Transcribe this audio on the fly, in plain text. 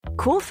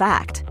Cool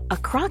fact, a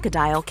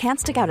crocodile can't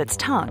stick out its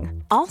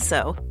tongue.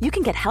 Also, you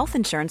can get health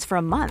insurance for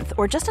a month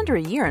or just under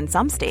a year in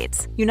some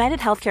states. United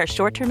Healthcare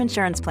short-term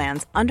insurance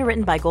plans,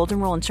 underwritten by Golden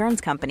Rule Insurance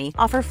Company,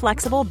 offer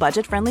flexible,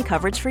 budget-friendly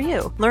coverage for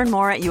you. Learn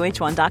more at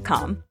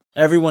uh1.com.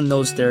 Everyone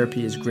knows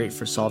therapy is great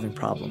for solving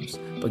problems,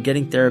 but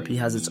getting therapy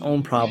has its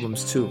own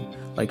problems too,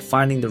 like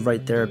finding the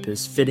right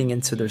therapist, fitting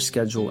into their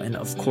schedule, and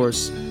of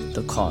course,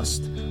 the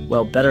cost.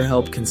 Well,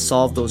 BetterHelp can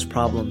solve those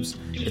problems.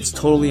 It's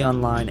totally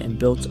online and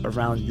built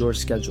around your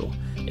schedule.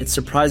 It's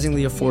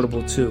surprisingly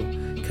affordable too.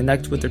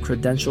 Connect with a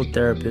credentialed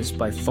therapist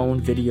by phone,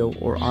 video,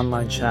 or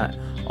online chat,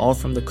 all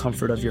from the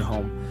comfort of your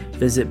home.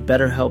 Visit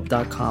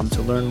BetterHelp.com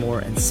to learn more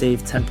and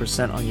save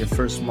 10% on your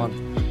first month.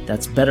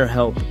 That's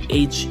BetterHelp,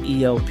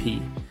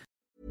 H-E-L-P.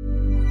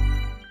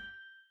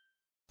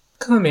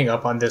 Coming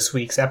up on this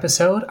week's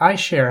episode, I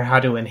share how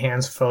to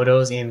enhance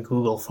photos in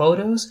Google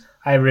Photos,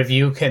 I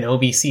review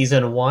Kenobi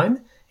Season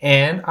 1,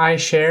 and I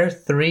share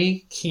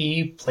 3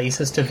 key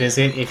places to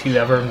visit if you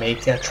ever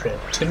make a trip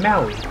to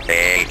Maui.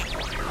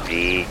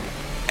 A-D-N.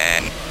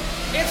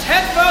 It's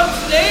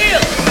Headphones Neil!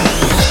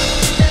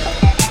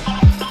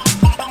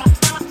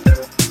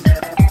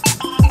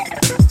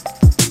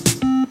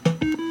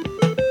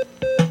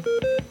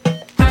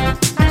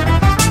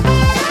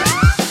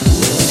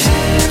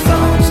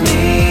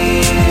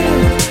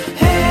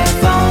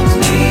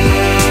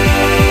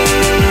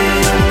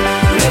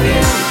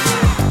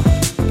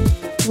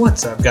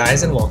 What's up,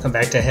 guys, and welcome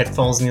back to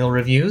Headphones Neil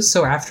Reviews.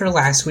 So after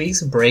last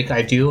week's break,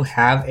 I do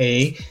have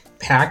a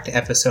packed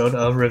episode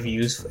of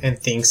reviews and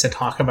things to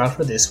talk about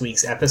for this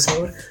week's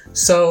episode.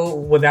 So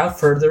without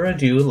further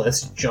ado,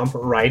 let's jump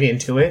right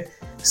into it.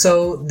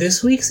 So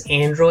this week's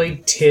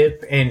Android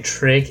tip and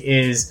trick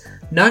is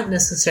not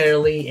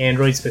necessarily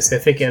Android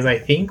specific, as I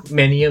think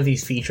many of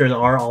these features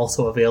are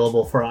also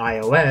available for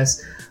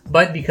iOS,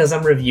 but because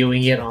I'm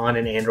reviewing it on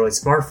an Android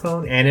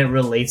smartphone and it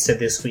relates to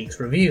this week's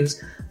reviews,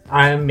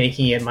 I'm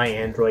making it my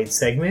Android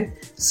segment.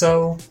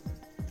 So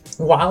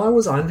while I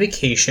was on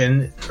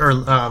vacation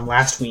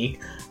last week,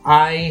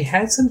 I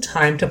had some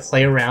time to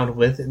play around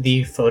with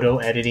the photo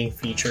editing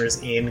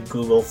features in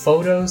Google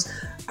Photos.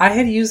 I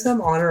had used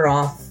them on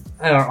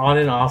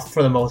and off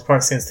for the most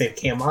part since they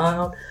came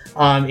out.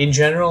 In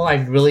general,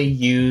 I've really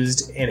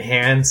used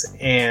enhance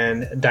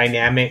and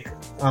dynamic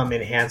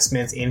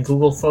enhancements in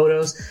Google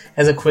Photos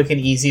as a quick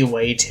and easy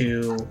way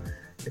to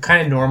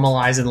kind of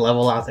normalize and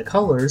level out the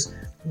colors.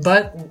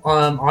 But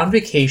on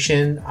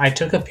vacation, I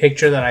took a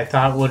picture that I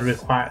thought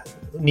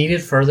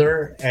needed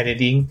further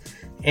editing,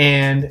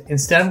 and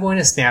instead of going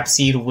to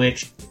Snapseed,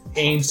 which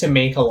aims to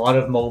make a lot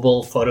of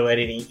mobile photo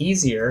editing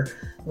easier,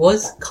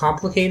 was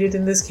complicated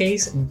in this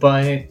case,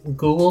 but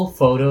Google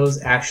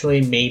Photos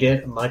actually made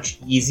it much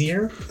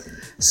easier.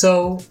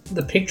 So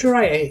the picture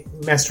I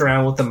messed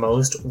around with the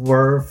most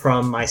were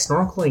from my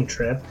snorkeling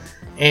trip.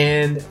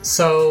 And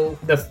so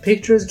the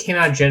pictures came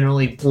out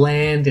generally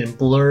bland and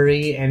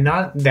blurry and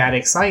not that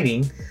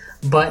exciting,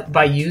 but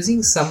by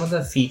using some of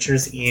the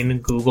features in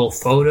Google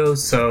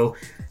Photos, so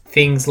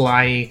things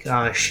like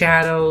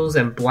shadows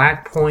and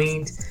black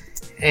point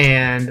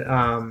and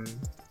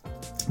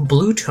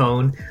blue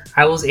tone,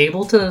 I was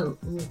able to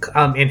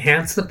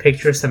enhance the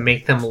pictures to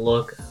make them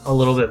look a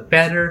little bit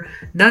better.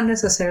 Not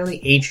necessarily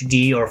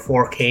HD or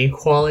 4K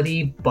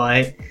quality,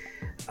 but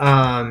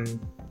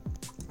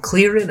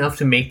clear enough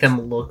to make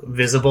them look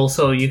visible,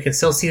 so you can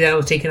still see that it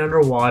was taken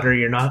underwater.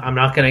 I'm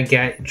not gonna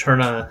turn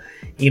a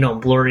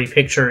blurry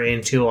picture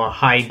into a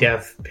high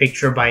def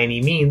picture by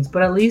any means,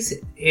 but at least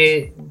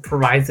it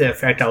provides the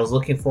effect I was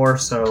looking for.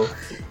 So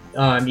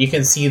you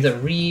can see the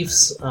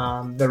reefs,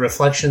 the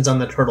reflections on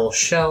the turtle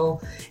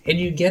shell, and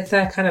you get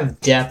that kind of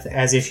depth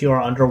as if you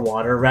are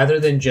underwater rather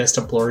than just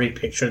a blurry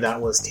picture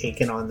that was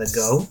taken on the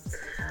go.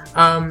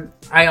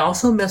 I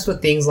also messed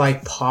with things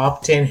like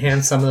pop to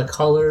enhance some of the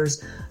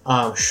colors,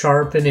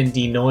 sharpen and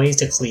denoise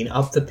to clean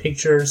up the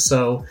pictures.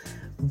 So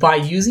by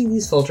using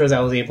these filters, I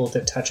was able to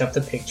touch up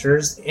the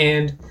pictures,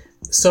 and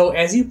so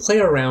as you play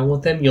around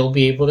with them, you'll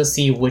be able to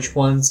see which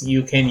ones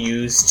you can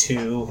use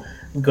to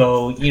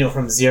go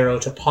from 0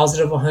 to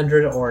positive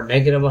 100 or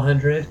negative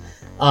 100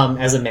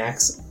 as a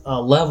max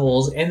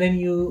levels, and then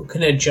you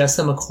can adjust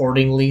them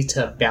accordingly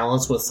to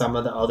balance with some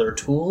of the other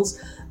tools.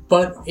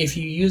 But if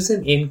you use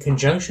them in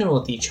conjunction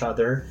with each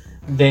other,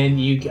 then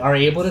you are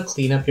able to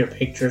clean up your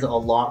pictures a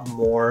lot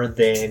more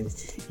than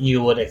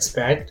you would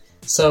expect.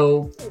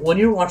 So when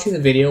you're watching the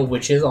video,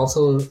 which is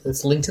also,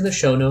 it's linked in the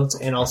show notes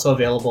and also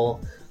available,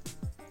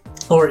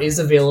 or is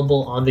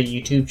available on the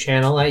YouTube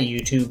channel at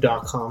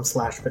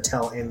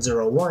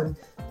youtube.com/PatelN01,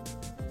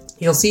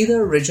 you'll see the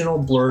original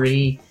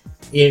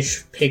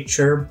blurry-ish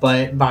picture,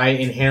 but by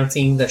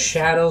enhancing the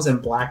shadows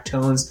and black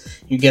tones,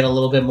 you get a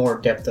little bit more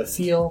depth of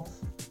field.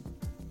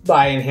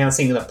 By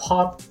enhancing the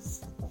pop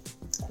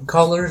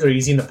colors or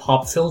using the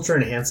pop filter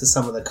enhances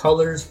some of the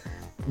colors.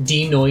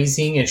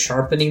 Denoising and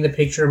sharpening the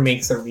picture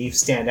makes the reef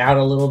stand out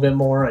a little bit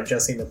more.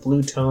 Adjusting the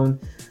blue tone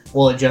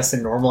will adjust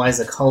and normalize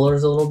the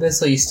colors a little bit,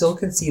 so you still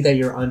can see that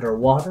you're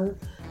underwater,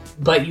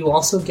 but you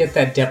also get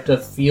that depth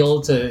of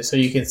field so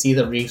you can see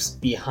the reefs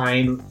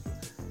behind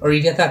or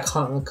you get that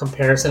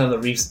comparison of the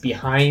reefs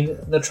behind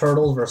the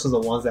turtles versus the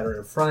ones that are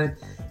in front.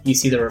 You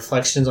see the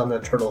reflections on the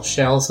turtle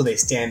shell, so they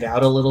stand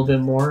out a little bit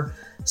more.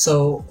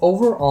 So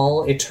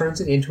overall, it turns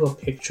it into a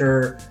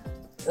picture.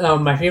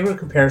 My favorite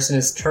comparison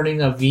is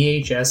turning a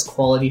VHS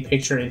quality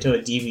picture into a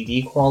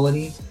DVD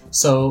quality.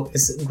 So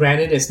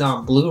granted, it's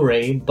not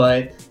Blu-ray,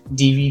 but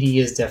DVD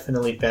is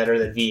definitely better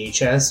than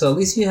VHS. So at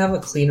least you have a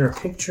cleaner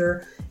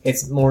picture.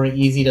 It's more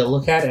easy to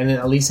look at, and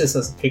at least it's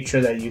a picture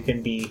that you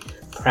can be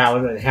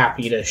proud and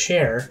happy to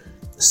share.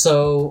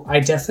 So I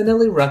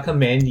definitely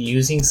recommend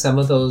using some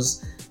of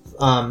those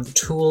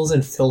tools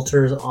and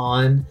filters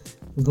on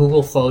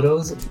Google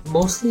Photos,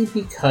 mostly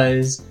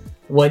because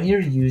when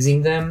you're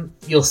using them,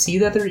 you'll see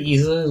that they're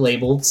easily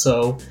labeled.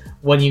 So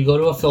when you go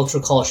to a filter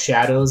called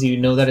shadows, you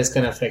know that it's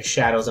going to affect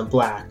shadows and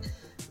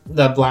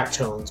the black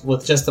tones.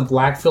 With just the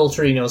black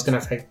filter, you know it's going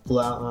to affect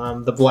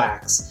the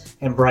blacks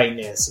and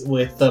brightness.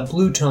 With the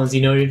blue tones,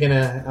 you know you're going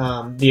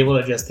to be able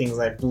to adjust things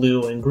like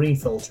blue and green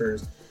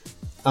filters.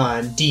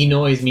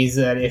 Denoise means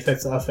that if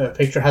a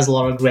picture has a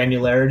lot of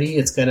granularity,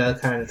 it's going to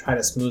kind of try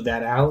to smooth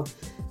that out.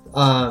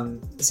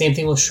 Same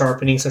thing with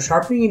sharpening. So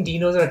sharpening and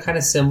denoise are kind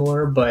of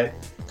similar, but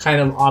kind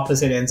of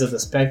opposite ends of the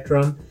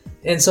spectrum.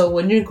 And so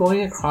when you're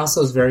going across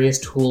those various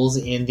tools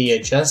in the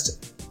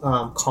adjust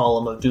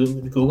column of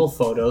Google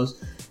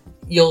Photos,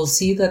 you'll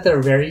see that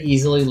they're very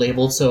easily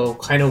labeled. So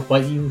kind of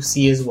what you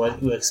see is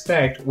what you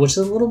expect, which is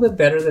a little bit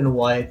better than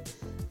what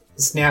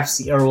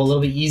Snapseed, or a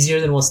little bit easier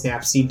than what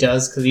Snapseed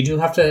does, because you do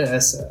have to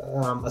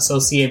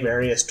associate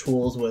various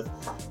tools with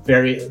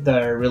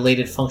the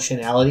related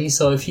functionality.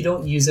 So if you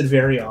don't use it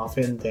very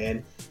often,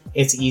 then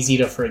it's easy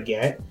to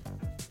forget.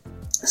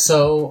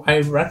 So I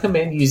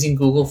recommend using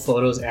Google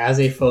Photos as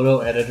a photo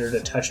editor to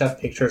touch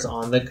up pictures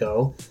on the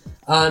go.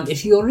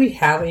 If you already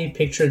have a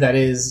picture that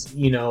is,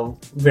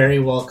 very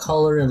well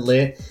colored and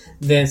lit,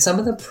 then some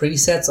of the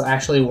presets will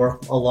actually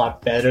work a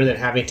lot better than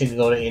having to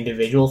go to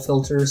individual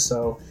filters.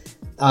 So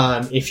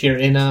if you're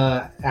in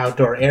a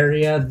outdoor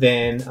area,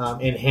 then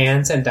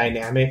enhance and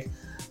dynamic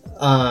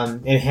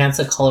enhance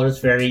the colors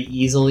very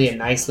easily and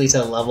nicely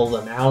to level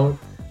them out.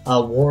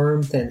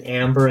 Warmth and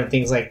amber and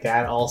things like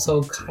that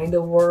also kind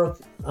of work.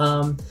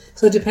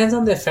 So it depends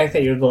on the effect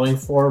that you're going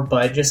for,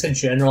 but just a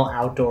general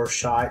outdoor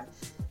shot,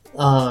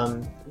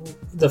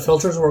 the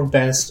filters work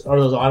best, or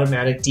those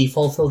automatic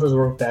default filters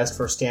work best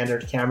for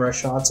standard camera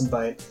shots.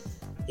 But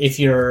if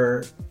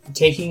you're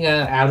taking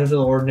a out of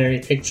the ordinary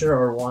picture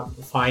or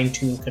want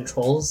fine-tuned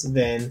controls,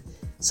 then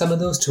some of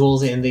those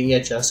tools in the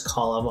adjust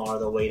column are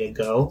the way to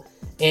go.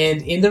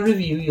 And in the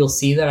review, you'll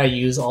see that I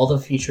use all the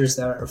features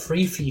that are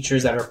free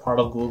features that are part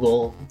of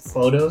Google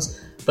Photos.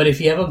 But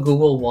if you have a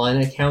Google One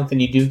account, then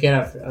you do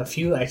get a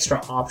few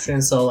extra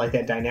options. So like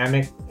that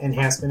dynamic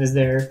enhancement is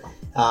there,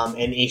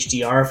 and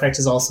HDR effect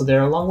is also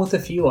there, along with a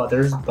few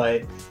others,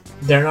 but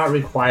they're not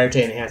required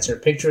to enhance your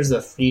pictures.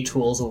 The free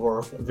tools will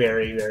work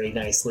very, very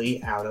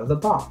nicely out of the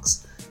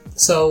box.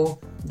 So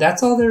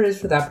that's all there is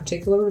for that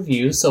particular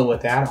review. So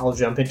with that, I'll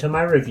jump into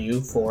my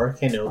review for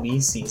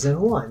Kenobi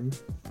Season 1.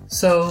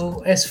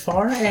 So as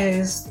far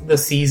as the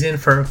season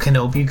for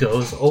Kenobi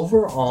goes,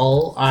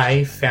 overall,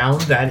 I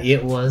found that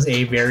it was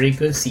a very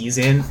good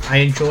season. I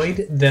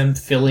enjoyed them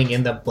filling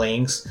in the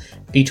blanks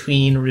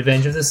between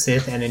Revenge of the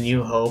Sith and A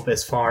New Hope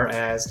as far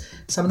as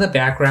some of the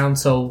background.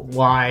 So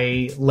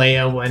why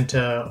Leia went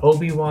to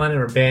Obi-Wan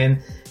or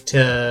Ben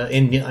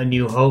in A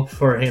New Hope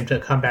for him to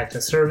come back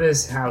to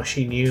service, how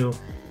she knew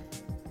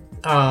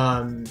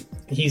I'm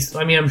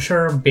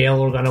sure Bail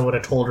Organa would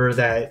have told her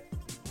that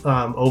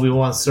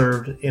Obi-Wan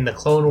served in the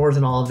Clone Wars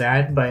and all of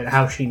that, but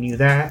how she knew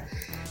that,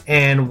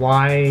 and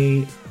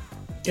why,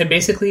 and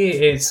basically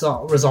it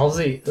resolves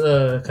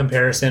the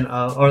comparison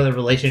or the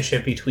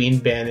relationship between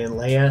Ben and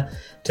Leia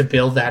to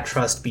build that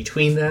trust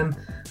between them.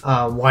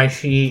 Why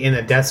she, in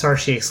the Death Star,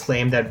 she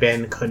exclaimed that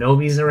Ben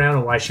Kenobi's around,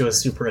 and why she was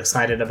super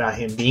excited about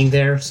him being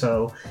there.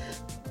 So,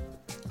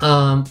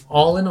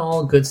 all in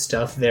all, good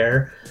stuff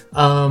there.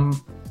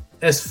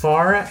 As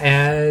far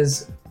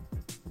as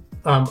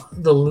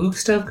the Luke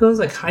stuff goes,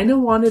 I kind of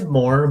wanted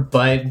more,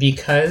 but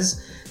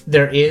because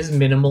there is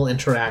minimal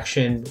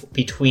interaction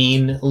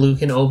between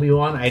Luke and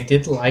Obi-Wan, I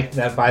did like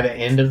that by the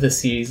end of the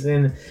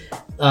season,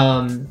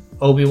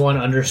 Obi-Wan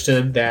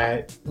understood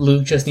that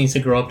Luke just needs to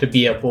grow up to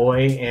be a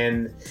boy,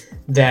 and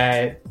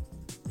that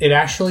it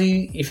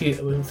actually,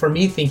 for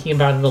me thinking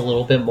about it a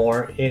little bit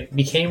more, it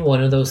became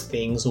one of those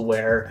things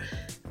where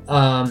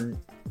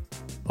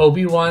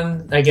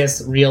Obi-Wan, I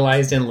guess,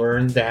 realized and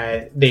learned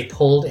that they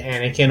pulled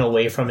Anakin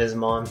away from his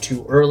mom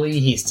too early.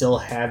 He still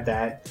had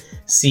that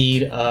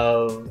seed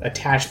of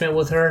attachment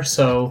with her.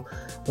 So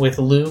with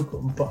Luke,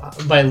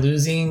 by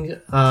losing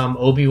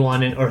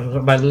Obi-Wan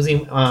or by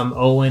losing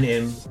Owen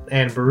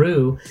and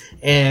Beru,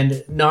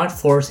 and not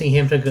forcing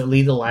him to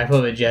lead the life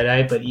of a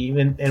Jedi, but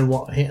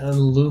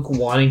and Luke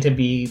wanting to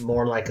be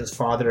more like his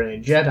father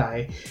and a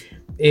Jedi,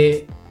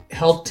 it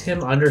helped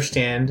him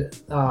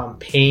understand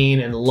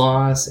pain and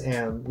loss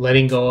and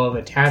letting go of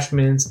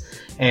attachments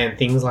and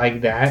things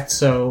like that.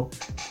 So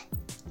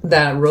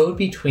that road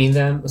between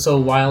them. So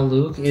while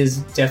Luke is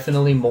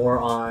definitely more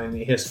on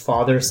his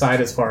father's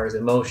side as far as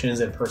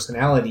emotions and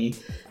personality,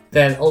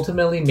 that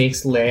ultimately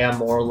makes Leia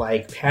more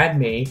like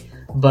Padme.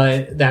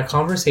 But that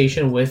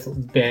conversation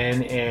with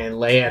Ben and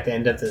Leia at the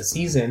end of the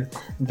season,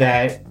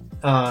 that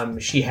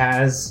she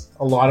has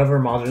a lot of her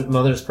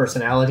mother's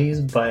personalities,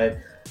 but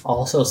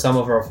also some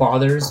of her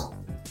father's,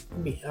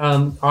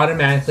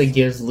 automatically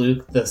gives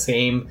Luke the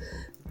same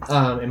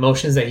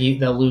emotions that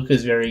Luke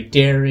is very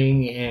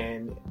daring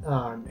and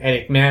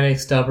enigmatic,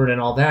 stubborn,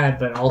 and all that,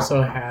 but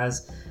also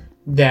has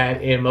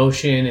that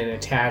emotion and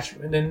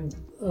attachment and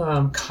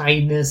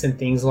kindness and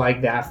things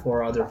like that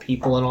for other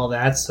people and all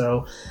that.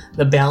 So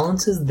the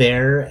balance is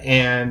there,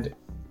 and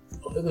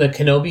the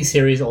Kenobi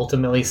series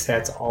ultimately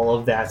sets all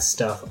of that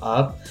stuff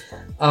up.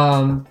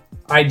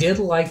 I did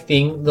like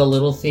the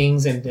little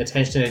things and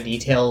attention to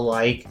detail,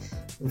 like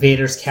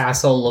Vader's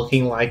castle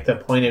looking like the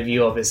point of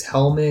view of his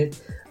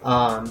helmet.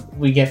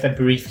 We get the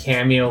brief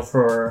cameo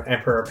for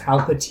Emperor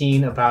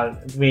Palpatine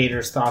about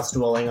Vader's thoughts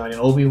dwelling on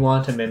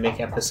Obi-Wan to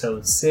mimic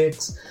Episode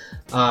 6.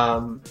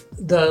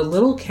 The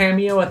little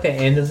cameo at the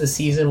end of the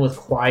season with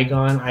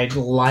Qui-Gon I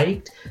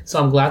liked,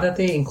 so I'm glad that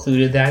they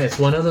included that. It's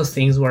one of those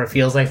things where it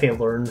feels like they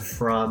learned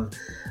from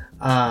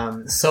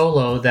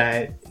Solo,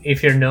 that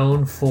if you're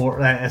known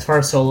for, as far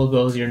as Solo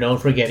goes, you're known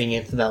for getting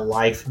into that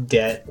life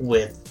debt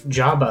with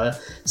Jabba,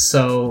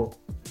 so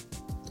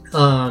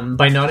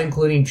by not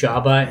including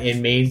Jabba, it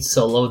made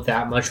Solo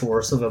that much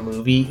worse of a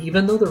movie,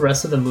 even though the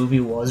rest of the movie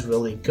was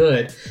really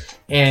good.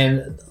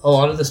 And a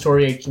lot of the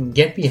story I can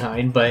get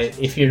behind, but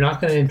if you're not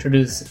going to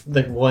introduce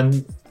the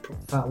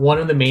one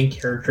of the main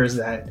characters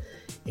that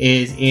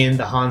is in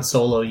the Han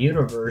Solo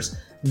universe,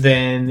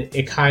 then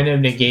it kind of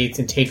negates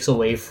and takes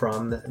away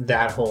from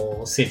that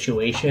whole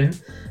situation.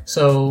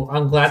 So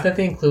I'm glad that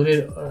they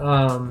included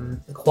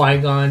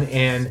Qui-Gon,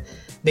 and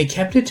they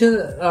kept it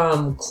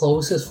to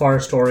close as far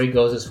as story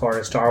goes, as far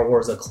as Star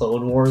Wars: The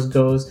Clone Wars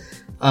goes.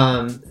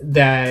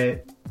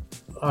 That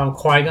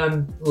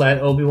Qui-Gon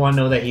let Obi-Wan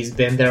know that he's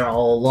been there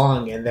all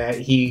along, and that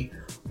he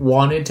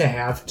had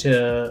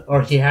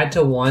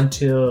to want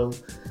to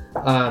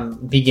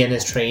begin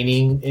his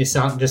training. It's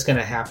not just going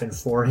to happen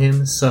for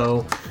him.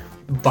 So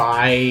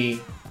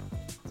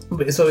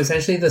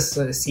essentially this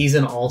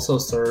season also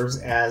serves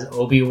as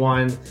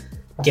Obi-Wan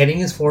getting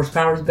his Force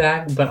powers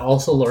back, but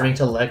also learning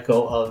to let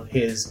go of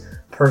his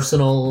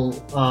personal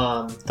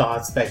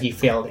thoughts that he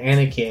failed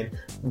Anakin,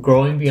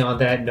 growing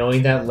beyond that,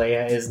 knowing that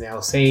Leia is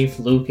now safe,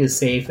 Luke is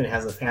safe, and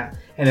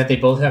and that they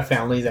both have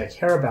families that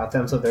care about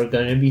them, so they're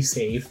going to be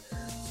safe.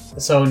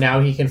 So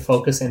now he can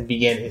focus and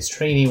begin his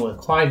training with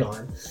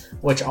Qui-Gon,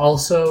 which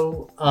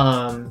also,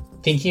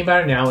 thinking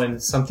about it now,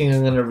 and something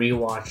I'm going to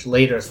rewatch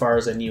later as far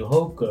as A New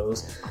Hope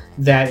goes,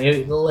 that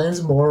it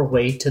lends more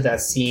weight to that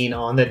scene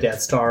on the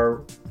Death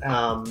Star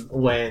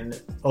when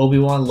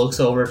Obi-Wan looks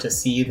over to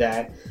see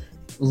that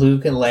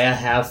Luke and Leia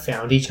have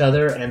found each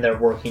other and they're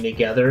working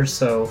together.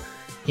 So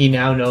he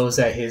now knows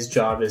that his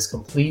job is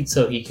complete,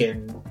 so he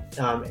can,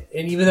 and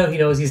even though he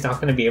knows he's not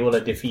going to be able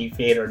to defeat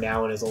Vader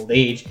now in his old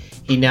age,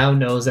 he now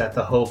knows that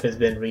the hope has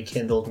been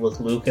rekindled with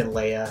Luke and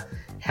Leia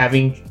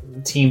having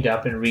teamed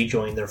up and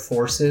rejoined their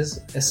forces,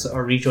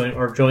 or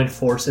joined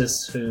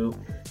forces to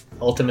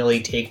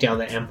ultimately take down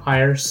the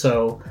Empire.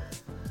 So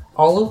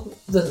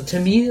to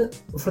me,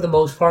 for the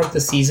most part, the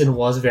season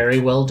was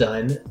very well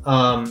done.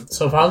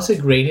 So if I was to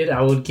grade it,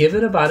 I would give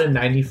it about a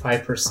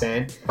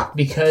 95%,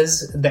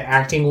 because the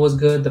acting was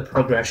good, the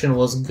progression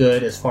was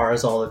good as far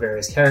as all the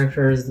various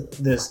characters,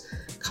 this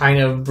kind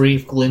of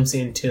brief glimpse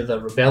into the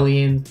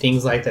rebellion,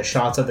 things like the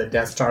shots of the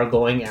Death Star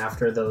going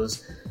after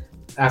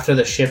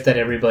the ship that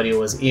everybody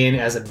was in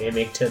as a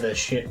mimic to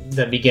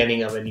the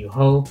beginning of A New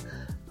Hope.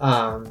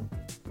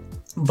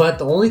 But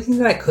the only thing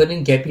that I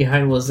couldn't get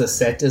behind was the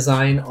set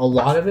design. A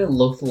lot of it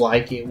looked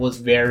like it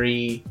was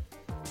it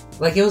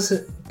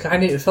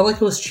felt like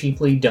it was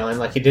cheaply done.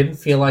 Like, it didn't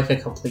feel like a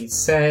complete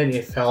set.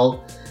 It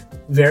felt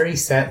very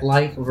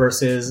set-like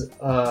versus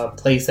a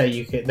place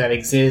that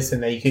exists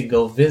and that you could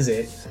go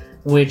visit,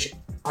 which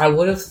I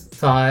would have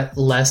thought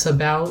less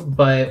about.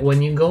 But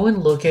when you go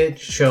and look at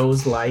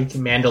shows like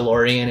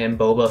Mandalorian and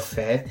Boba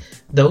Fett,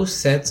 those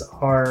sets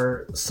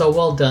are so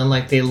well done.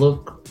 Like, they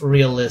look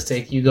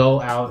realistic. You go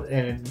out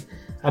and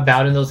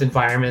about in those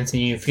environments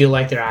and you feel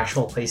like they're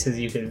actual places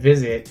you could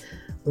visit,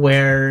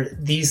 where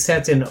these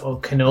sets in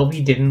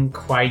Kenobi didn't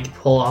quite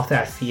pull off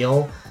that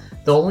feel.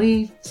 The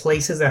only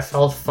places that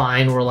felt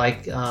fine were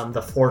like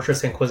the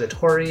Fortress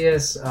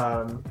Inquisitorius,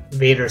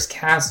 Vader's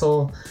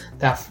castle,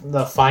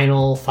 the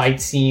final fight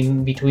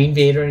scene between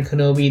Vader and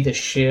Kenobi, the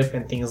ship,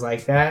 and things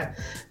like that.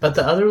 But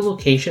the other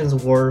locations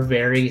were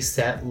very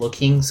set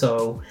looking,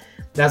 so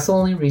that's the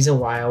only reason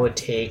why I would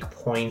take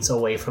points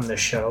away from the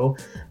show.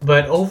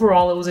 But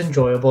overall, it was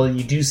enjoyable.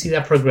 You do see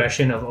that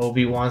progression of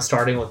Obi-Wan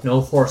starting with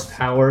no Force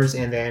powers,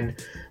 and then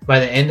by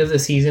the end of the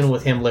season,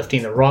 with him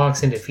lifting the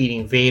rocks and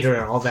defeating Vader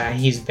and all that,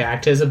 he's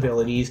back to his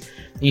abilities.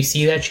 You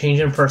see that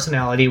change in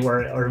personality,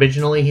 where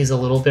originally he's a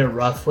little bit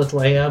rough with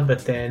Leia,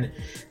 but then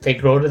they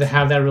grow to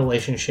have that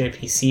relationship.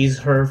 He sees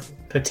her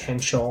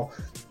potential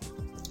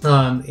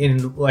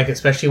in, like,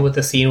 especially with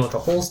the scene with the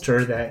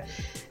holster that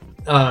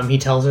he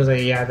tells her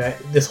that, that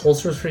this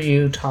holster's for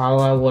you.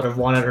 Tala would have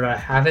wanted her to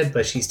have it,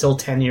 but she's still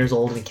 10 years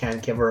old and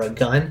can't give her a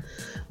gun,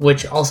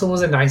 which also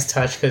was a nice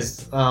touch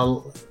because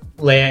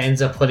Leia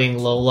ends up putting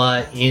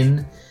Lola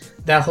in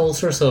that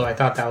holster, so I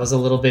thought that was a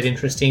little bit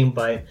interesting.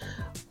 But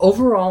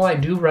overall, I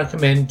do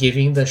recommend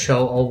giving the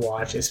show a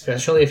watch,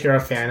 especially if you're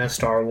a fan of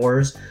Star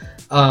Wars.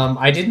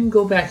 I didn't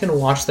go back and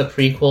watch the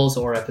prequels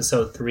or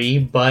Episode 3,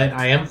 but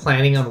I am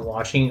planning on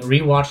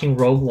rewatching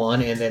Rogue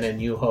One and then A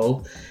New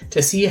Hope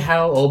to see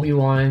how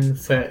Obi-Wan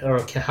or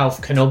how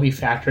Kenobi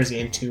factors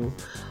into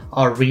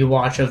our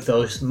rewatch of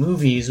those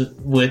movies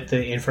with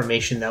the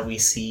information that we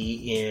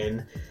see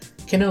in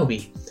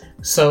Kenobi.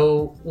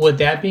 So with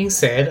that being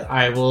said,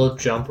 I will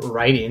jump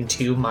right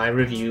into my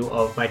review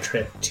of my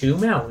trip to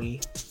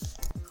Maui.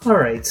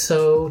 Alright,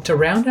 so to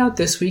round out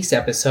this week's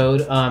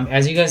episode,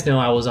 as you guys know,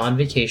 I was on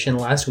vacation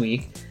last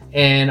week,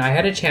 and I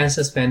had a chance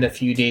to spend a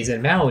few days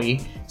in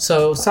Maui,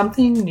 so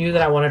something new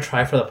that I want to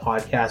try for the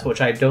podcast,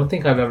 which I don't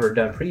think I've ever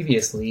done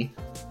previously,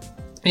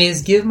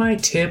 is give my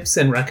tips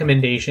and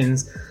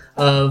recommendations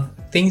of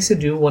things to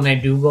do when I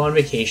do go on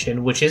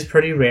vacation, which is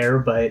pretty rare,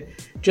 but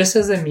just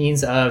as a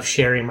means of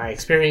sharing my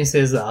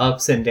experiences, the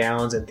ups and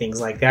downs and things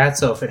like that.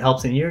 So if it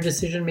helps in your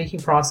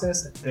decision-making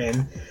process,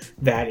 then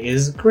that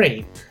is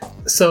great.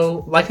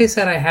 So like I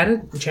said, I had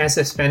a chance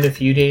to spend a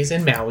few days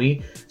in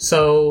Maui.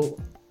 So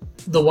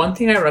the one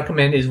thing I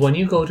recommend is when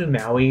you go to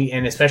Maui,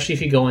 and especially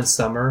if you go in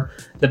summer,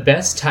 the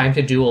best time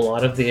to do a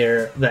lot of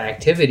the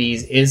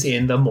activities is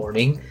in the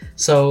morning.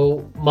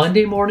 So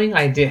Monday morning,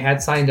 I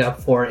had signed up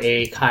for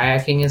a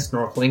kayaking and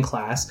snorkeling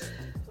class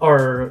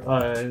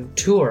or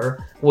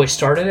tour, which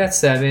started at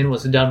 7,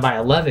 was done by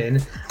 11.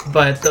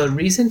 But the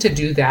reason to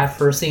do that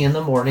first thing in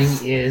the morning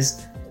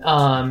is,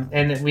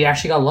 and we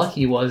actually got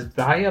lucky, was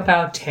by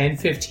about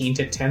 10:15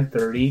 to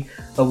 10:30,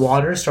 the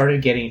water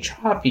started getting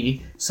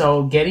choppy.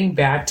 So getting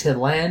back to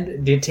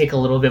land did take a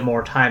little bit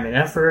more time and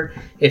effort.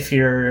 If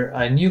you're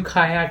a new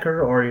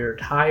kayaker or you're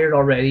tired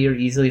already or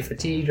easily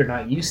fatigued or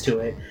not used to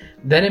it,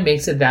 then it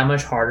makes it that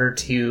much harder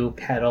to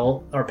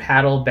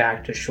paddle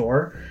back to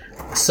shore.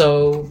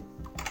 So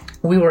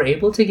we were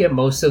able to get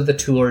most of the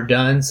tour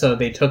done, so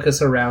they took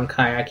us around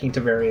kayaking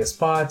to various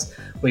spots.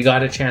 We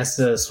got a chance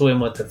to swim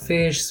with the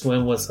fish,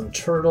 swim with some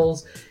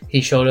turtles.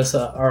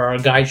 Our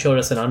guide showed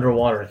us an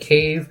underwater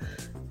cave.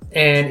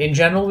 And in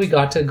general, we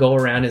got to go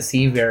around and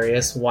see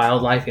various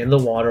wildlife in the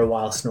water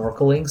while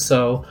snorkeling.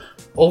 So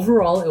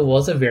overall, it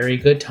was a very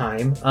good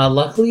time.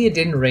 Luckily, it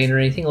didn't rain or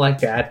anything like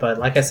that. But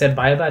like I said,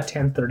 by about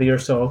 10:30 or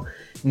so,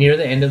 near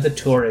the end of the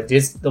tour,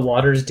 the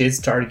waters did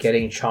start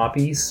getting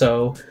choppy.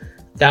 So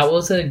that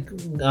was a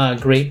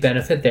great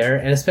benefit there.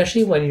 And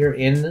especially when you're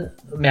in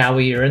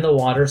Maui, you're in the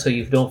water, so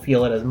you don't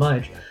feel it as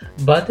much.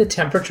 But the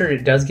temperature,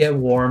 it does get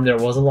warm. There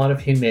was a lot of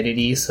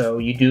humidity, so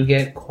you do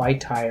get quite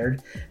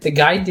tired. The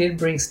guide did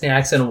bring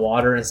snacks and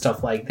water and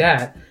stuff like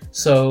that,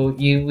 so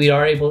we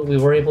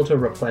were able to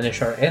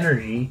replenish our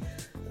energy.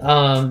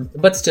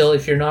 But still,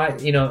 if you're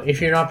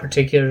not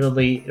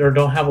particularly, or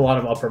don't have a lot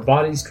of upper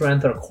body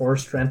strength or core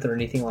strength or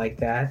anything like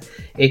that,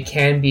 it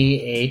can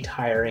be a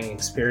tiring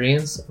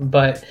experience.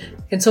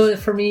 And so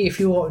for me, if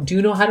you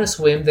do know how to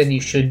swim, then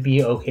you should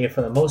be okay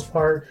for the most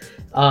part.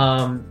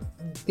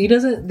 They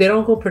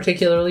don't go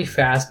particularly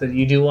fast, but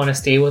you do want to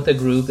stay with the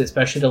group,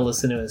 especially to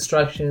listen to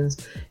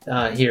instructions,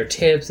 hear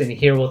tips, and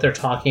hear what they're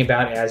talking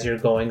about as you're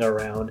going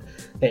around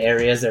the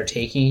areas they're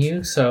taking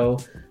you. So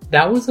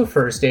that was the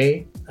first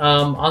day.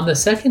 On the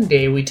second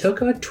day, we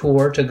took a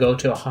tour to go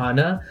to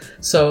Hana.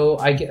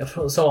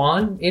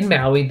 In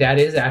Maui, that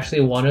is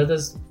actually one of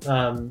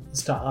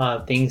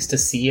the things to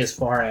see as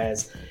far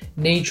as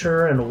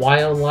nature and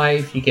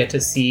wildlife. You get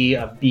to see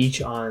a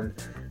beach on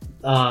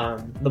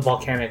the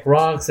volcanic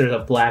rocks. There's a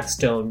black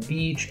stone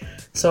beach.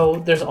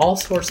 So there's all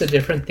sorts of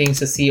different things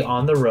to see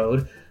on the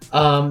road.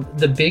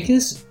 The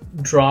biggest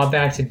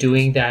drawback to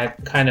doing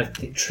that kind of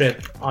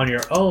trip on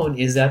your own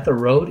is that the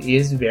road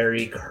is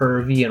very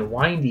curvy and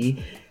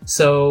windy.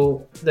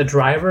 So the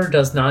driver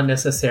does not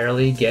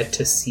necessarily get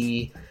to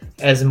see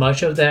as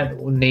much of that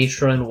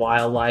nature and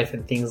wildlife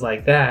and things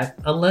like that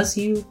unless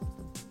you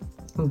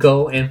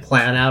go and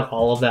plan out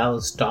all of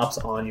those stops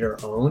on your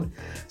own.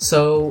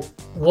 So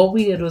what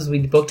we did was we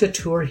booked a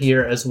tour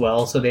here as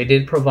well. So they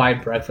did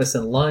provide breakfast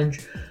and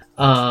lunch.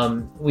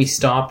 We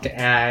stopped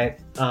at...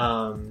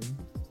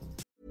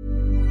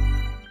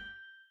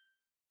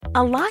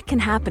 A lot can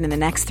happen in the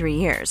next 3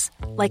 years.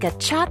 Like a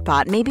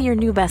chatbot may be your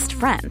new best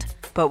friend.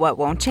 But what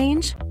won't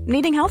change?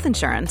 Needing health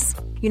insurance.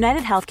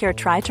 United Healthcare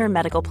Tri-Term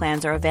Medical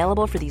Plans are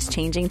available for these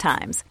changing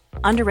times.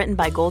 Underwritten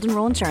by Golden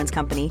Rule Insurance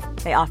Company,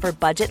 they offer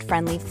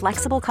budget-friendly,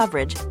 flexible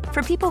coverage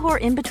for people who are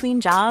in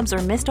between jobs or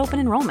missed open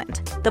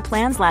enrollment. The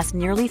plans last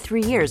nearly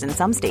 3 years in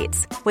some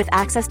states, with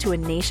access to a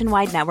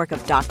nationwide network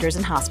of doctors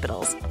and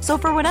hospitals. So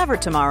for whatever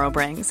tomorrow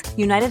brings,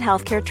 United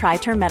Healthcare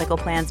Tri-Term Medical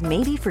Plans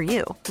may be for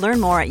you. Learn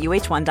more at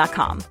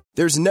uh1.com.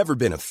 There's never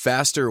been a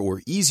faster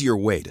or easier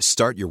way to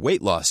start your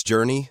weight loss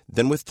journey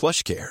than with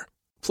PlushCare.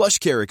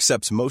 PlushCare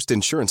accepts most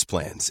insurance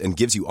plans and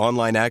gives you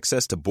online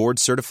access to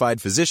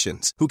board-certified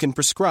physicians who can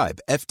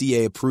prescribe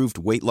FDA-approved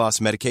weight loss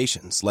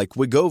medications like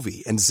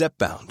Wegovy and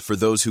Zepbound for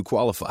those who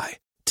qualify.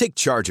 Take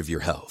charge of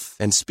your health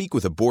and speak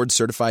with a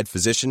board-certified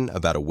physician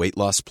about a weight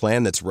loss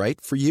plan that's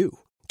right for you.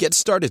 Get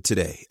started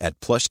today at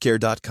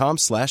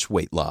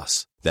plushcare.com/weight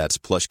loss. That's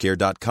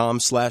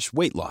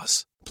plushcare.com/weight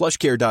loss.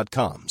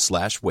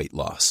 plushcare.com/weight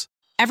loss.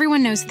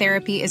 Everyone knows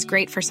therapy is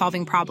great for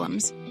solving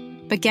problems,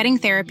 but getting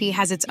therapy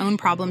has its own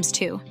problems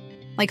too,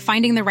 like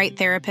finding the right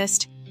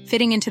therapist,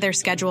 fitting into their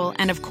schedule,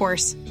 and of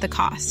course, the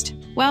cost.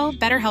 Well,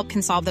 BetterHelp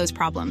can solve those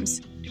problems.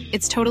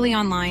 It's totally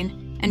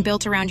online and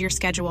built around your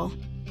schedule.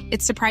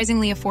 It's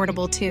surprisingly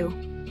affordable too.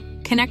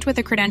 Connect with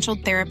a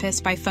credentialed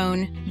therapist by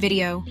phone,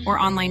 video, or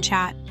online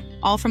chat,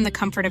 all from the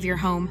comfort of your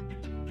home.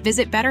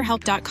 Visit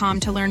BetterHelp.com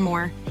to learn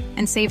more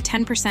and save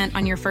 10%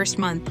 on your first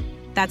month.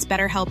 That's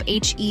BetterHelp,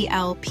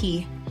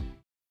 H-E-L-P.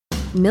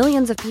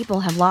 Millions of people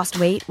have lost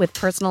weight with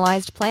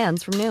personalized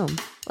plans from Noom.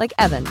 Like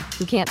Evan,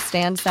 who can't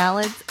stand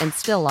salads and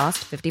still lost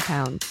 50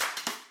 pounds.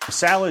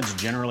 Salads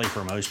generally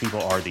for most people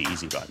are the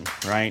easy button,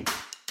 right?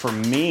 For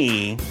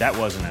me, that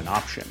wasn't an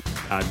option.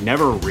 I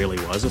never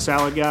really was a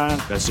salad guy.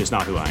 That's just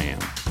not who I am.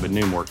 But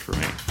Noom worked for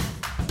me.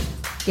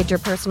 Get your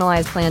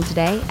personalized plan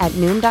today at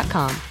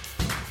Noom.com.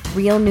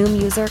 Real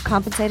Noom user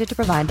compensated to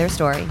provide their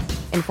story.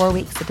 In 4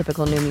 weeks, the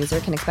typical Noom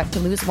user can expect to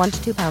lose 1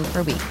 to 2 pounds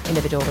per week.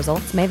 Individual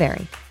results may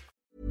vary.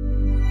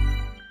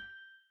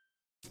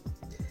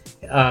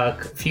 A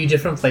few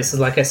different places.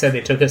 Like I said,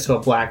 they took us to a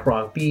black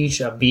rock beach,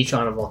 a beach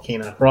on a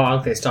volcanic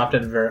rock. They stopped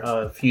at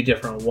a few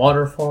different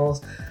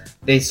waterfalls.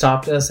 They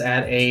stopped us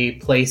at a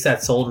place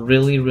that sold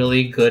really,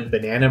 really good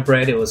banana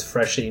bread. It was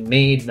freshly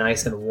made,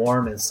 nice and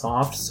warm and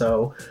soft.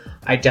 So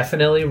I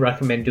definitely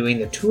recommend doing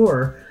the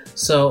tour.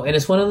 And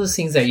it's one of those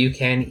things that you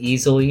can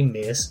easily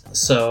miss.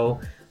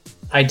 So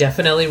I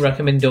definitely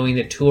recommend doing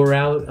the tour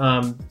route.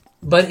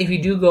 But if you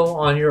do go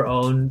on your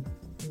own,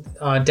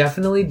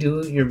 definitely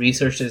do your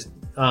research.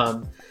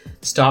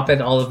 Stop at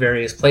all the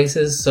various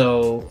places.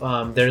 So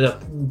there's a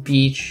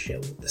beach,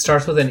 it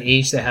starts with an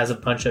H, that has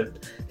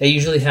that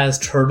usually has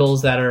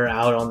turtles that are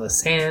out on the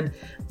sand.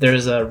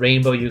 There's a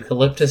rainbow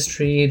eucalyptus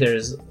tree.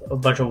 There's a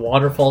bunch of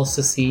waterfalls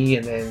to see,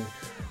 and then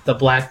the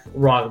Black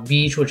Rock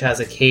Beach, which has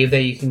a cave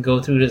that you can go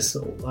through to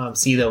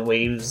see the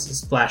waves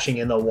splashing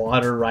in the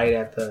water right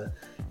at the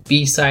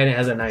beach side. It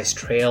has a nice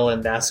trail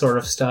and that sort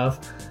of stuff.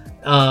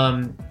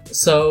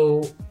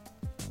 So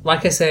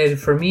like I said,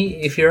 for me,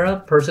 if you're a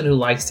person who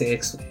likes to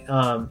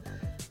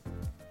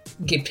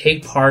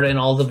take part in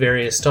all the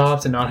various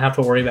stops and not have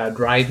to worry about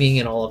driving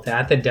and all of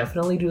that, then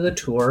definitely do the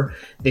tour.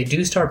 They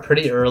do start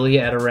pretty early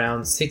at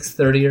around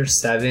 6:30 or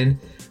 7,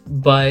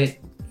 but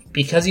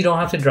because you don't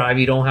have to drive,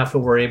 you don't have to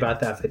worry about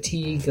that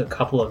fatigue. A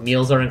couple of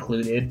meals are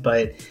included,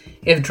 but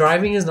if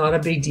driving is not a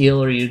big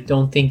deal or you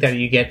don't think that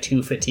you get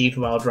too fatigued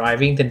while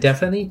driving, then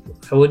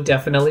I would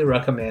definitely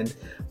recommend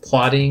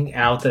plotting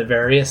out the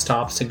various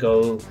stops to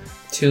go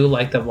to,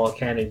 like the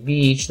volcanic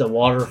beach, the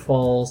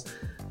waterfalls,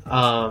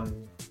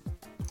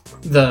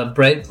 the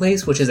bread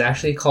place, which is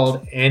actually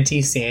called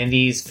Auntie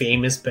Sandy's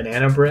Famous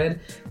Banana Bread.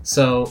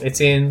 So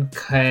it's in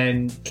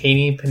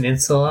Kenai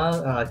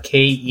Peninsula,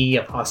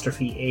 K-E''ANAE.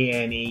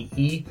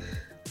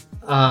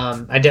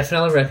 I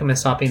definitely recommend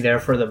stopping there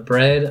for the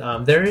bread.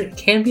 There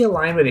can be a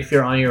line, but if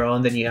you're on your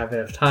own, then you have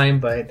enough time.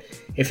 But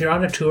if you're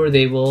on a tour,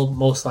 they will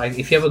most likely,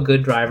 if you have a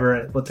good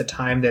driver with the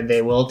time, then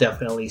they will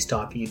definitely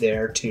stop you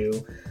there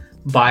to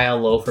buy a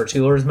loaf or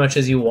two, or as much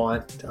as you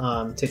want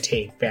to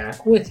take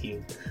back with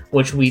you,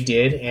 which we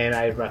did, and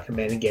I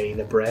recommend getting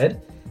the bread.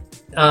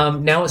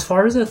 Now, as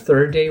far as the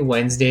third day,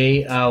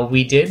 Wednesday,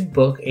 we did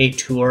book a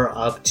tour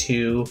up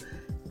to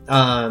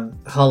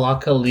Haleakala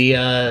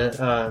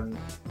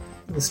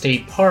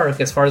State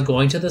Park, as far as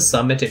going to the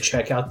summit to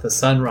check out the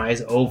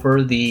sunrise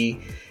over the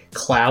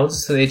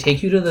clouds. So they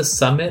take you to the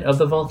summit of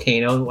the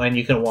volcano, and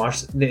you can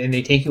watch, and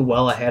they take you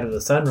well ahead of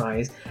the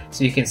sunrise,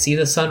 so you can see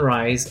the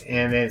sunrise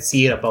and then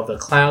see it above the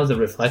clouds, the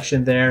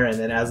reflection there, and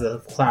then as the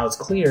clouds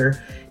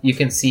clear, you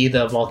can see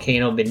the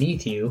volcano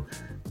beneath you.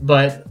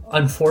 But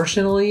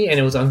unfortunately, and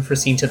it was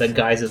unforeseen to the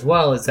guys as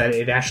well, is that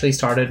it actually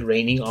started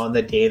raining on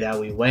the day that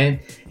we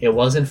went. It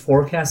wasn't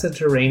forecasted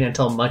to rain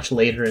until much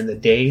later in the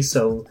day,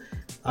 so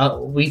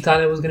we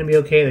thought it was going to be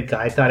okay. The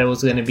guy thought it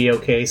was going to be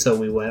okay, so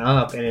we went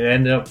up, and it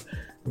ended up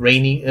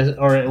raining,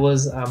 or it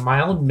was a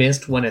mild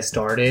mist when it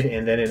started,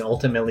 and then it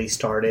ultimately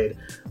started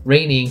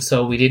raining,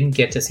 so we didn't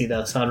get to see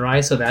the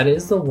sunrise. So that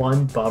is the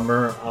one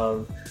bummer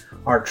of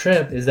our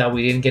trip, is that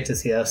we didn't get to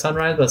see the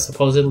sunrise, but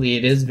supposedly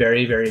it is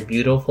very, very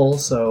beautiful.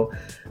 So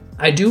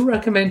I do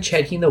recommend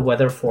checking the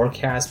weather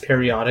forecast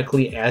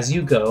periodically as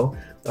you go,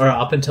 or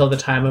up until the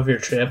time of your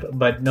trip,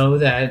 but know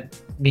that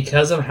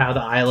because of how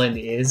the island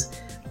is,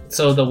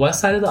 so the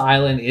west side of the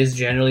island is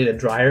generally the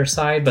drier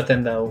side, but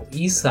then the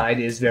east side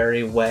is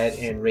very wet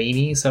and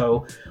rainy.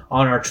 So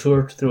on our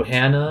tour through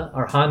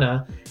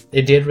Hana,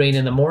 it did rain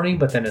in the morning,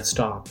 but then it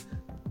stopped.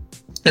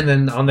 And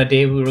then on the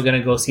day we were going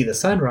to go see the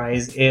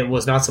sunrise, it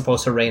was not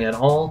supposed to rain at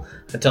all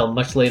until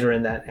much later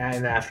in the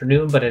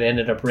afternoon, but it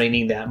ended up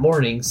raining that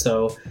morning.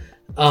 So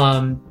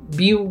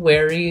be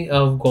wary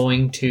of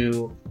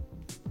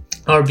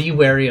be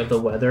wary of the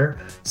weather.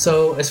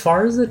 So as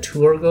far as the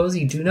tour goes,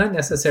 you do not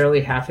necessarily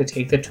have to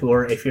take the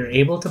tour. If you're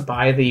able to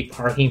buy the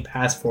parking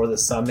pass for the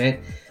summit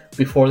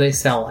before they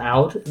sell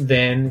out,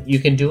 then you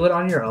can do it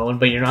on your own,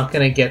 but you're not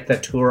going to get the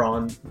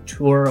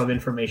tour of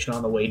information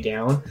on the way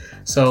down.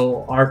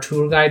 So our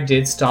tour guide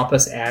did stop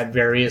us at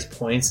various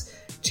points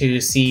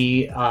to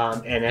see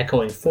an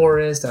echoing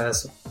forest,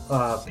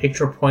 a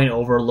picture point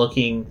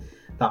overlooking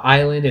the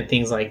island and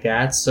things like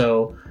that.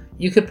 So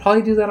you could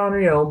probably do that on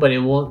your own, but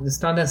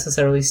it's not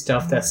necessarily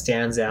stuff that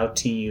stands out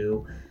to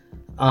you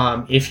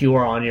if you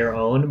are on your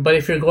own. But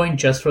if you're going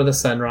just for the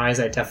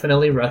sunrise, I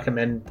definitely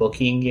recommend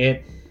booking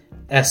it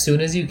as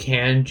soon as you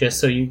can, just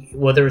so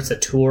whether it's a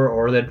tour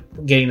or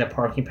getting the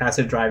parking pass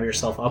to drive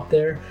yourself up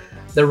there.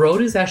 The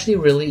road is actually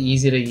really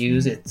easy to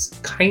use. It's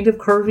kind of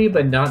curvy,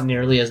 but not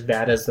nearly as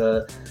bad as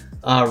the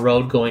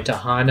road going to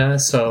Hana.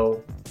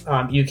 So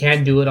you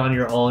can do it on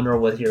your own or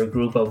with your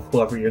group of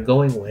whoever you're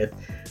going with.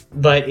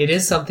 But it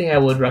is something I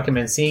would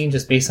recommend seeing.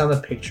 Just based on the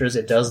pictures,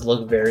 it does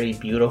look very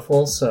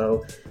beautiful,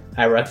 so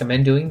I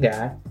recommend doing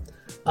that.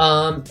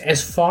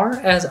 As far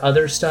as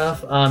other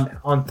stuff,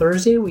 on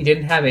Thursday we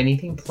didn't have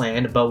anything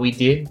planned, but we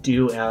did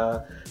do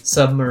a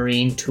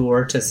submarine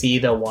tour to see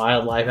the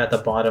wildlife at the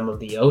bottom of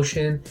the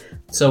ocean.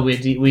 So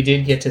we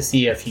did get to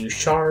see a few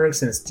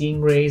sharks and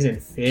stingrays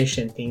and fish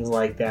and things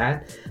like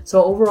that.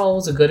 So overall, it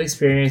was a good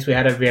experience. We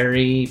had a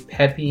very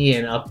peppy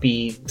and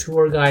upbeat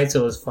tour guide,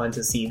 so it was fun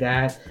to see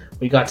that.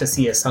 We got to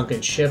see a sunken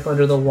ship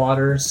under the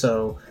water,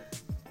 so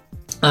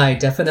I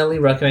definitely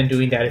recommend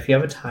doing that if you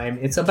have a time.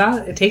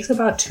 It takes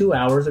about 2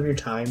 hours of your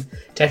time,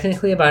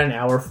 technically about an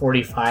hour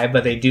 45,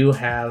 but they do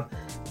have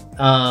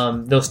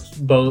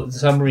those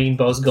submarine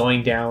boats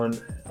going down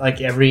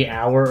like every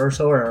hour or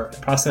so, or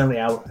approximately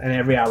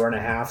every hour and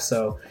a half.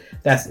 So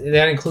that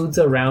includes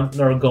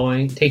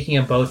taking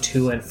a boat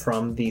to and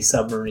from the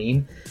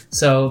submarine.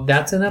 So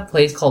that's in a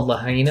place called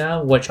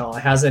Lahaina, which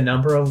has a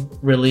number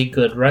of really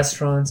good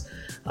restaurants,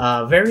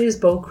 various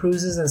boat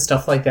cruises and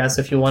stuff like that.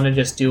 So if you want to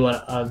just do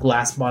a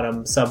glass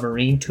bottom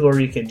submarine tour,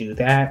 you can do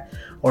that.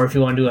 Or if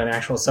you want to do an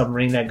actual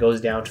submarine that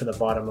goes down to the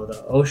bottom of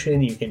the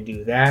ocean, you can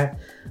do that.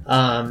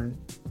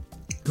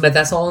 But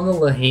that's all in the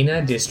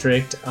Lahaina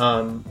district,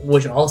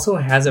 which also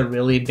has a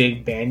really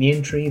big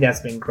banyan tree that's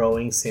been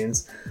growing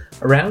since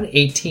around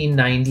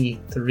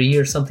 1893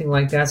 or something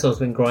like that. So it's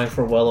been growing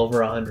for well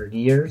over 100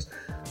 years.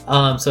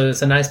 So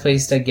it's a nice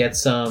place to get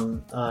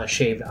some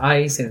shaved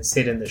ice and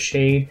sit in the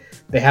shade.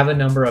 They have a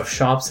number of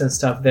shops and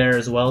stuff there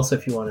as well. So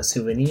if you want a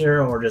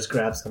souvenir or just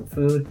grab some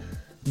food,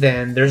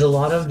 then there's a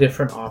lot of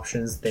different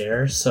options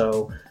there.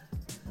 So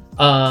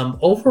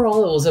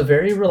overall, it was a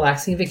very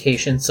relaxing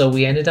vacation. So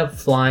we ended up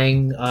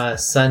flying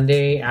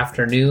Sunday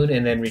afternoon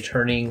and then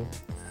returning.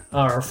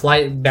 Our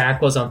flight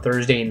back was on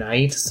Thursday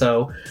night.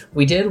 So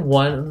we had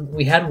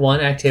one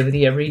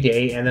activity every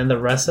day, and then the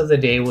rest of the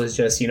day was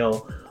just,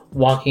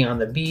 walking on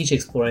the beach,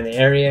 exploring the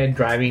area,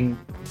 driving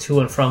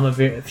to and from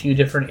a few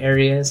different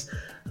areas.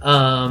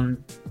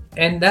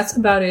 And that's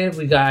about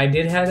it. I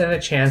did have a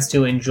chance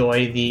to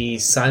enjoy the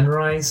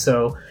sunrise.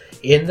 So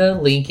in the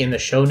link in the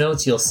show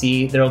notes, you'll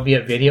see there will be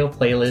a video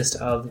playlist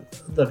of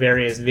the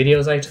various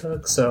videos I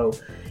took. So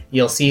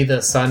you'll see the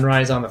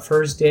sunrise on the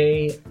first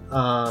day.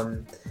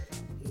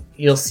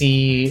 You'll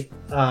see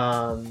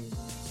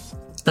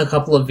a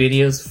couple of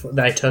videos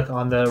that I took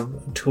on the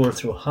tour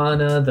through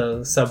Hana,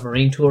 the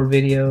submarine tour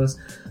videos,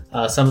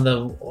 some of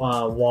the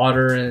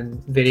water and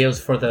videos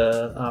for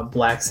the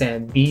black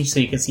sand beach,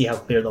 so you can see how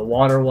clear the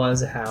water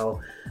was,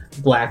 how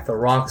black the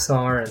rocks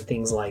are, and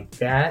things like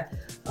that.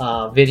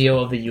 Video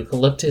of the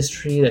eucalyptus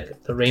tree,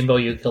 the rainbow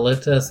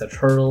eucalyptus, the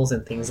turtles,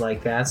 and things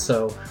like that.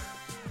 So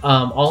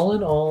all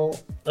in all,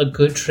 a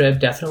good trip.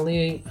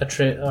 Definitely a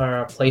trip or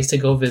a place to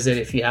go visit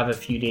if you have a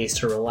few days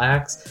to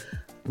relax.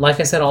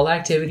 Like I said, all the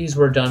activities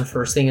were done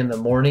first thing in the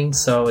morning,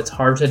 so it's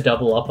hard to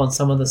double up on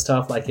some of the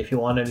stuff. Like if you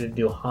wanted to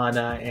do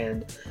Hana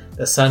and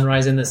the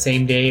sunrise in the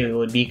same day, it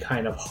would be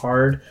kind of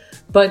hard.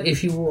 But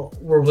if you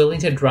were willing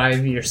to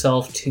drive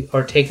yourself to,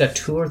 or take a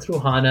tour through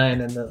Hana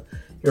and then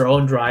your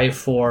own drive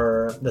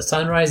for the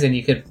sunrise, then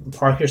you could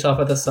park yourself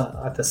at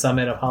the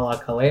summit of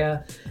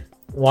Haleakala,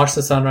 watch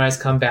the sunrise,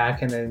 come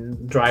back, and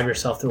then drive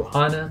yourself through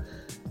Hana.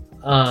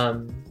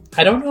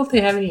 I don't know if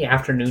they have any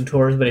afternoon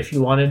tours, but if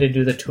you wanted to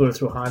do the tour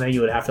through Hana,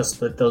 you would have to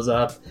split those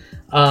up.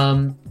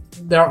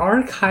 There are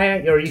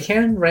you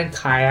can rent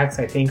kayaks,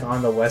 I think,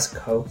 on the West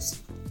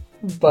Coast,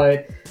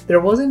 but there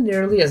wasn't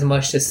nearly as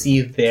much to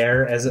see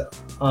there as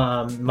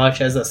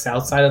much as the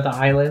south side of the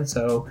island.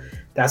 So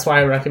that's why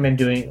I recommend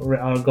going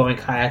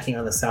kayaking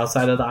on the south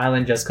side of the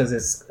island, just because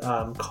it's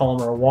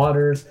calmer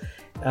waters,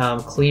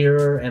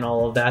 clearer, and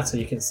all of that, so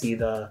you can see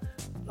the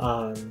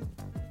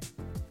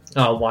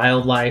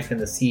wildlife in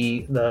the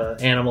sea, the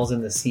animals in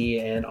the sea,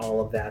 and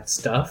all of that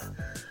stuff.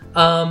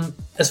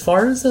 As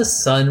far as the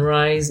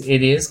sunrise,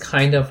 it is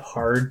kind of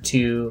hard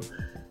to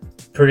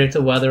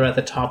predicted weather at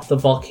the top of the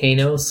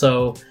volcano.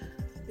 So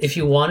if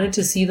you wanted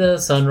to see the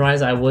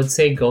sunrise, I would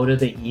say go to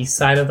the east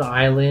side of the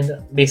island,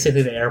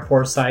 basically the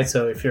airport side.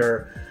 So if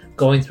you're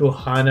going through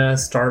Hana,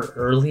 start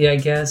early, I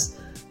guess,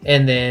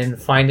 and then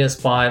find a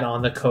spot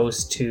on the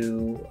coast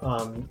to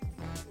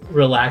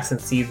relax and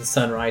see the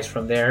sunrise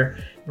from there.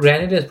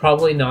 Granted, it's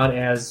probably not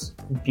as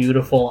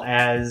beautiful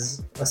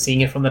as seeing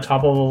it from the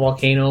top of a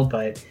volcano,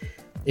 but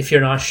if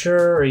you're not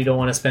sure or you don't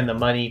want to spend the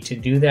money to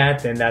do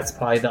that, then that's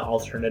probably the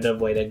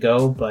alternative way to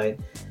go. But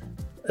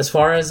as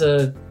far as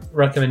a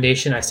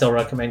recommendation, I still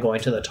recommend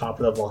going to the top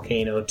of the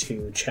volcano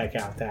to check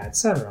out that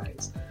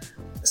sunrise.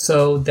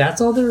 So that's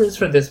all there is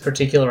for this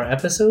particular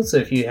episode. So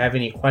if you have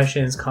any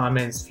questions,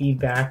 comments,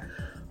 feedback,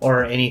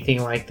 or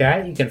anything like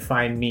that, you can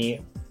find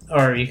me,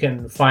 or you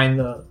can find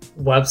the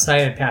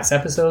website and past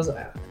episodes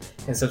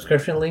and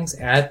subscription links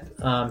at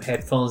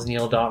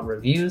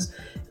headphonesneil.reviews.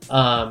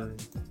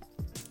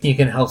 You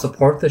can help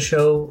support the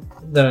show.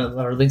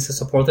 Our links to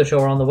support the show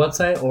are on the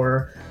website,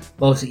 or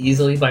most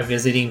easily by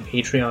visiting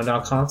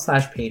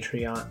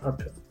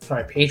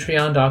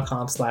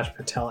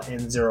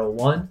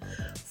patreon.com/Pateln01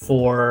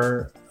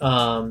 for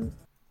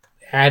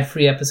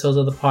ad-free episodes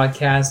of the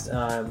podcast.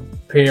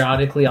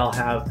 Periodically, I'll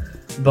have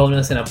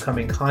bonus and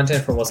upcoming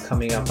content for what's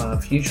coming up on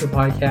a future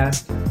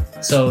podcast.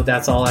 So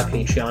that's all at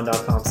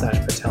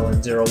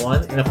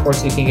patreon.com/Pateln01. And of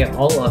course, you can get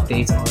all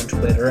updates on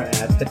Twitter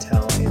at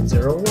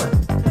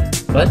Pateln01.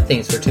 But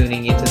thanks for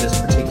tuning into this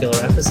particular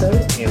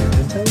episode, and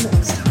until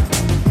next time.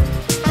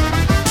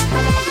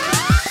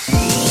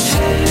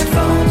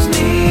 Headphones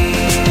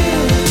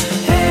Neil.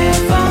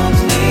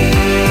 Headphones Neil.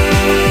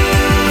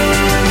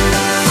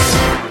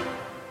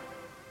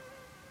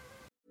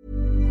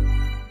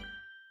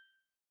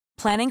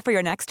 Planning for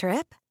your next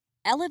trip?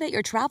 Elevate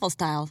your travel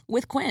style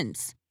with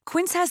Quince.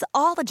 Quince has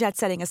all the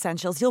jet-setting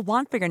essentials you'll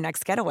want for your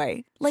next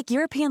getaway, like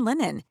European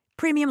linen,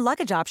 premium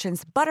luggage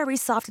options, buttery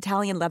soft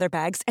Italian leather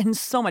bags, and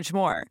so much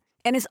more.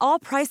 And is all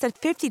priced at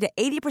 50 to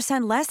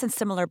 80% less than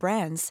similar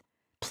brands.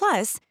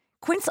 Plus,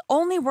 Quince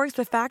only works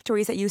with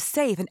factories that use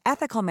safe and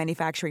ethical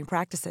manufacturing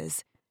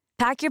practices.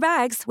 Pack your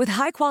bags with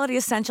high-quality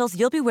essentials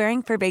you'll be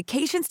wearing for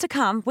vacations to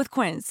come with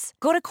Quince.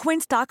 Go to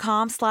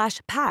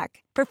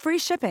quince.com/pack for free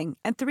shipping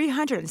and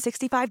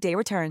 365-day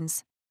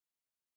returns.